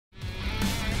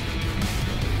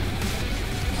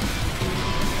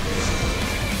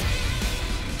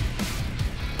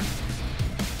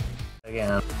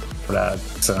again for that.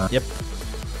 Yep.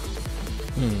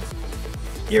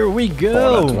 Here we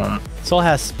go. Sol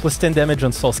has plus 10 damage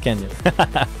on Sol's Canyon.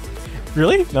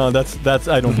 Really? No, that's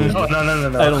I don't believe it.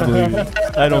 No. I don't believe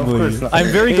it. I don't believe it. I'm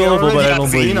very gullible, but I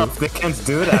don't believe it. They can't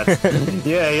do that.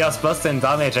 Yeah, he has plus 10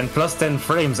 damage and plus 10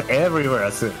 frames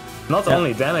everywhere. So not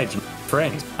only damage,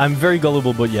 frames. I'm very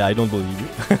gullible, but yeah, I don't believe you.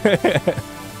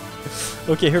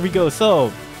 Okay, here we go.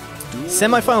 So,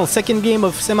 semifinals, second game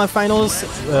of semifinals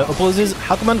opposes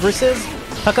Hakuman versus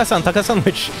TAKA-san. TAKA-san,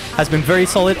 which has been very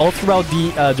solid all throughout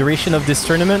the duration of this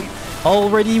tournament.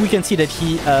 Already, we can see that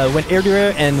he went air to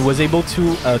air and was able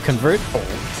to convert.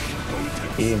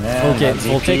 Okay,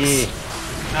 Voltex.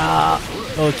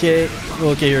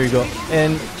 Okay, here we go.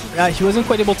 And he wasn't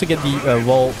quite able to get the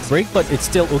wall break, but it's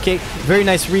still okay. Very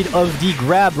nice read of the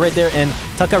grab right there, and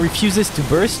Taka refuses to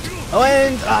burst. Oh,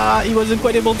 and he wasn't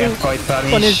quite able to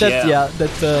punish that. Yeah, the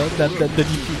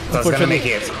DP. That's gonna make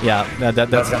it. Yeah,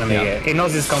 that's gonna make it. He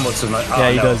knows this combo too much.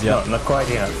 Yeah, he does. Yeah, no, not quite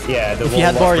enough. Yeah, if he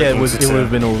had bar, yeah, it would have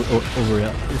been over.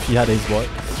 Yeah, if he had his bar.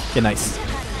 Okay, nice.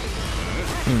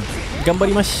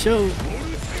 Ganbarimashou.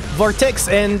 Vortex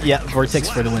and yeah, Vortex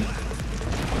for the win.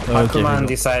 Hakuman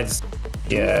decides.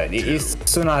 Yeah, as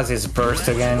soon as it's burst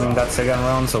again in that second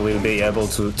round, so we'll be able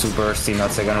to burst in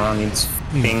that second round.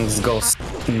 Things go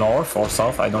north or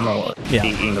south. I don't know the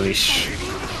English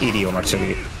idiom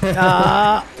actually.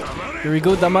 Here we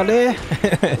go, Damare.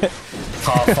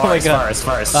 Fars.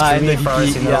 And the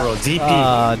DP, in a row.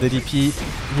 DP. The DP,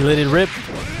 he let it rip.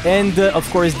 And of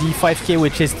course the 5k,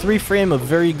 which is 3 frame, a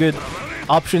very good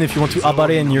option if you want to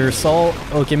abare in your Sol.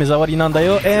 Okay, Mezawari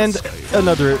Nandayo, and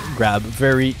another grab.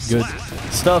 Very good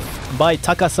stuff by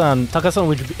TAKA-san. TAKA-san,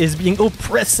 which is being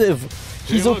oppressive.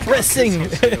 He's oppressing.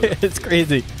 It's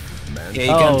crazy. Yeah, he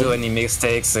can't do any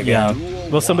mistakes again. Yeah.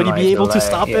 Will somebody be able to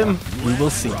stop him? We will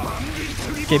see.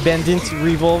 Okay, bend into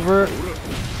revolver.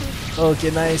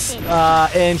 Okay, nice.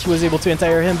 And he was able to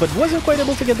entire him, but wasn't quite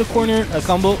able to get the corner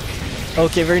combo.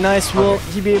 Okay, very nice. Will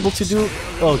he be able to do?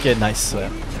 Okay, nice.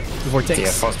 Vortex. Yeah,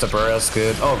 foster barrel's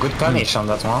good. Oh, good punish on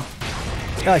that one.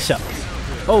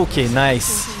 Okay,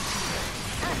 nice.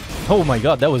 Oh my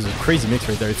god, that was a crazy mix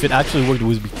right there. If it actually worked, it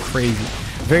would be crazy.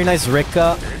 Very nice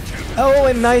Rekka. Oh,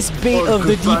 and nice bait of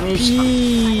the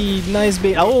DP. Nice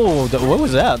bait. Oh, what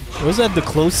was that? Was that the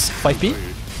close 5P?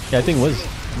 Yeah, I think it was.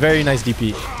 Very nice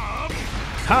DP.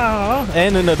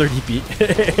 And another DP.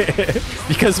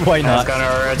 Because why not?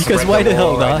 Because why the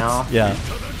hell not? Yeah.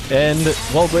 And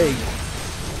wall break.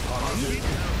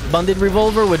 Bandit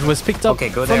revolver, which was picked up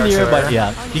from the air, but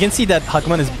yeah, you can see that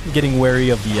Hakuman is getting wary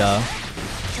of the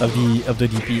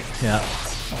DP. Yeah.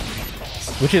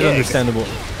 Which is understandable.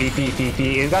 PP.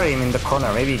 He's got him in the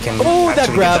corner. Maybe he can. Oh, that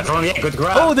grab! Yeah, good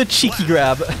grab! Oh, the cheeky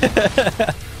grab!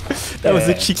 That was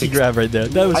a cheeky grab right there.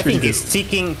 That was pretty good. I think he's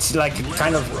ticking, like,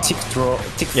 kind of tick throw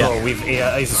with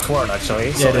his sword,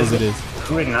 actually. So yeah, it is.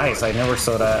 Really nice. I never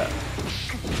saw that.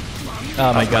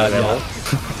 Oh my god,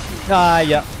 yeah.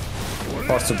 Yeah.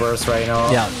 Forced to burst right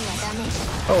now. Yeah.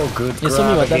 Oh, good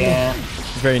grab again.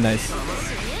 Very nice.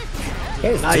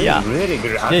 Yeah, he's doing really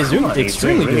good. He's doing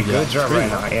extremely good job right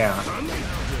now, yeah.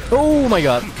 Oh my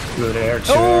god. Good air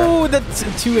chair. Oh, that's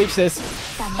 2 HS.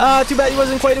 Too bad he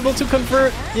wasn't quite able to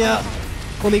convert. Yeah.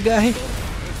 Only guy.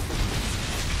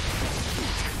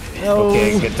 Oh.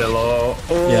 Okay, get the low.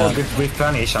 Oh, yeah. Good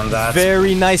punish on that.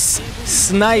 Very nice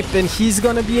snipe, and he's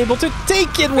gonna be able to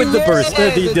take it with the burst.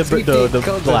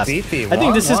 The blast. I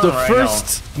think this is the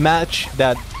first match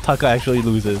that Taka actually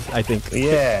loses, I think.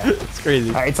 Yeah. It's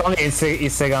crazy. It's only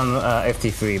his second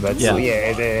FT3, but yeah, so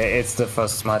yeah, it's the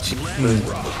first match.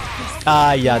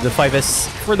 Yeah, the 5S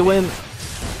for the win.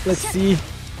 Let's see.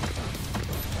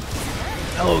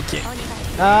 Okay.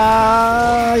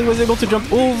 He was able to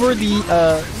jump over the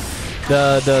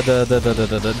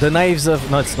knives of,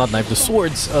 no, it's not knife, the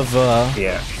swords of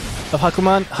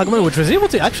Hakuman, which was able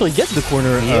to actually get the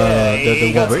corner.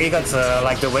 He got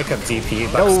like the wake up DP.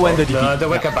 The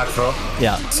wake up back throw.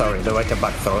 Yeah. Sorry, the wake up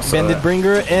back throw. So Bandit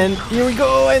bringer, and here we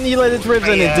go, and he let it rip,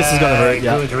 and this is gonna hurt.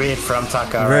 Yeah. Good read from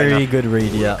Taka. Very good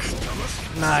read. Yeah.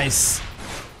 Nice.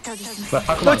 But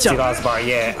Hakuman still has bar.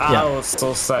 Yeah. I was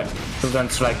so sad.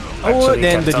 Like, oh,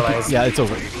 then the DP. Yeah, it's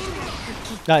over.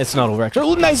 It's not over actually.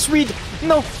 Oh, nice read.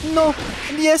 No.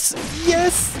 Yes.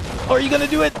 Are you gonna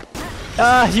do it?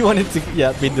 He wanted to,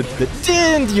 made the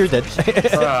and you're dead.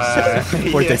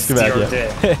 Vortex, too bad,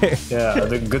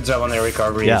 yeah, good job on the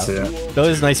recovery too. That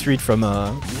was a nice read from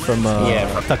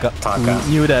Taka. Who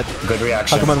knew that good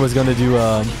reaction. Hakuman was gonna do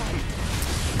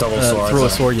double sword. Throw a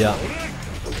sword, yeah.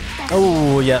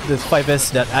 Oh yeah, the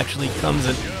 5S that actually comes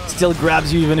and still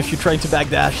grabs you even if you're trying to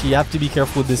backdash. You have to be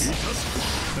careful with this.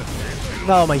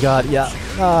 Oh my god, yeah.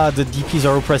 The DPs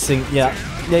are oppressing, yeah.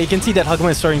 Yeah, you can see that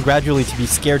Hakuman is starting gradually to be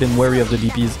scared and wary of the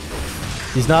DPs.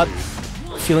 He's not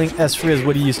feeling as free as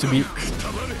what he used to be.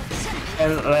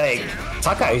 And like,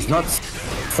 Taka is not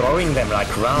throwing them like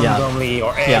randomly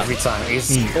or every time.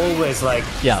 He's always like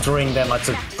throwing them at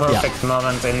a perfect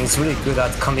moment, and he's really good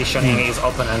at conditioning his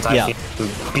opponent, I think, to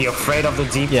be afraid of the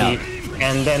DP.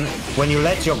 And then when you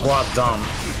let your guard down,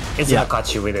 it's gonna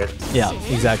catch you with it. Yeah,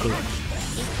 exactly.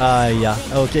 Yeah.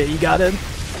 Okay, you got it.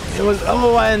 It was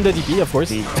and the DP, of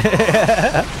course.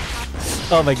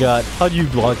 Oh my god, how do you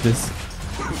block this?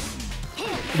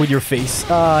 With your face.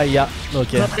 Yeah.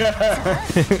 Okay.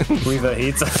 With a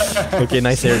hit. Okay,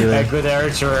 nice air there. Good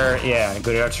archer. Yeah,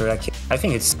 good archer. I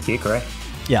think it's kick, right?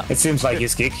 Yeah. It seems like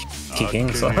he's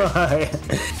kicking. So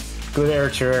good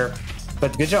archer.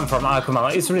 But good jump from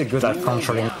Hakuman. He's really good at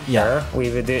controlling air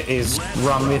with his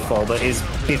run lethal, but his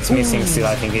bits missing still.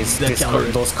 I think is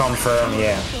those confirm.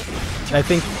 Yeah. I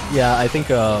think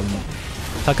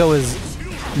Taka was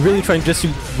really trying just to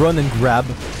run and grab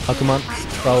Hakuman,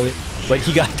 probably. But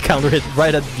he got counter-hit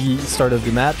right at the start of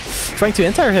the match, trying to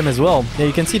entire him as well. Yeah,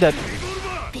 you can see that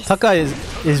Taka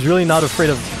is really not afraid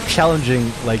of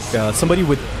challenging like somebody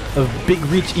with a big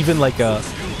reach, even like Ram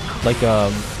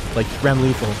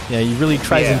Lethal. Yeah, he really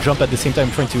tries and jump at the same time,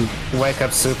 trying to wake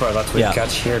up super that we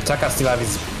catch here. Taka still have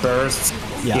his burst.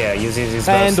 Yeah, uses his burst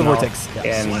and the now. vortex.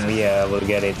 Yeah, and we'll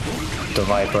get it. The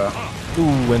Viper.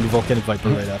 Ooh, and the Volcanic Viper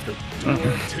right after.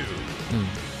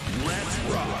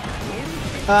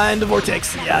 And the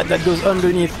vortex, yeah, that goes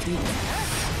underneath.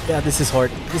 Yeah, this is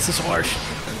hard. This is harsh.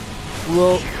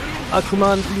 Will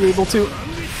Hakuman be able to?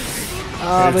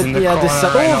 But yeah, this.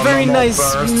 Oh, very nice,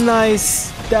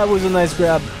 nice. That was a nice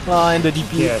grab. And the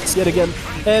DP yet again,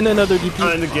 and another DP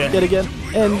yet again,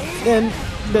 and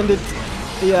bend it.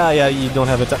 Yeah, you don't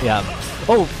have it. Yeah.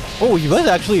 Oh, he was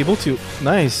actually able to.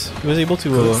 Nice. He was able to.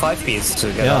 Good 5-piece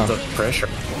to get out the pressure.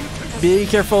 Be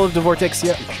careful of the vortex.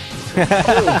 Yeah.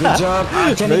 Oh, good job.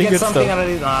 Can he get something out of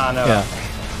it? No. Yeah.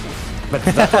 But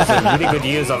that was a really good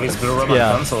use of his blue rubber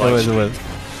console. It was.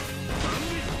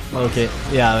 Okay.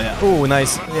 Yeah. Oh,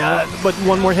 nice. Yeah, but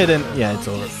one more hit and it's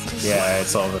over. Yeah,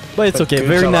 it's over. But it's okay.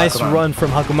 Very nice run from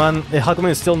Hakuman.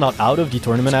 Hakuman is still not out of the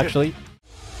tournament actually.